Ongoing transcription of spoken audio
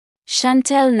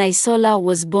Shantel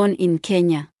was born in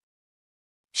Kenya.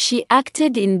 She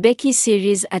acted in Becky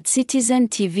series at Citizen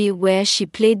TV where she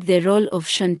played the role of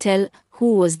Shantel,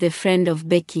 who was the friend of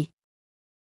Becky.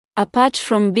 Apart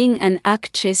from being an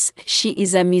actress, she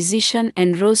is a musician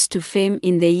and rose to fame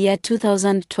in the year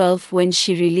 2012 when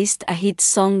she released a hit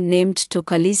song named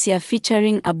Tokalisia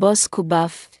featuring Aboss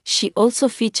Kubaf. She also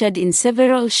featured in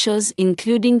several shows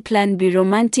including Plan B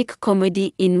romantic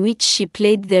comedy in which she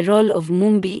played the role of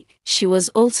Mumbi. She was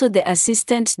also the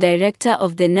assistant director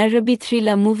of the Nairobi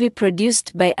thriller movie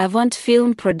produced by Avant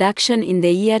Film Production in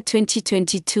the year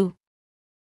 2022.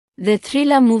 The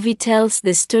thriller movie tells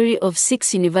the story of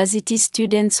 6 university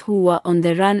students who were on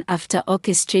the run after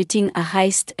orchestrating a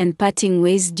heist and parting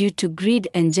ways due to greed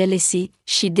and jealousy.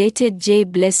 She dated Jay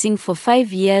Blessing for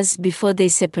 5 years before they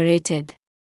separated.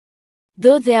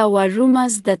 Though there were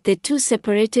rumors that the two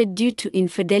separated due to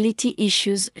infidelity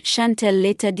issues, Shantel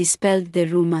later dispelled the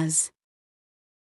rumors.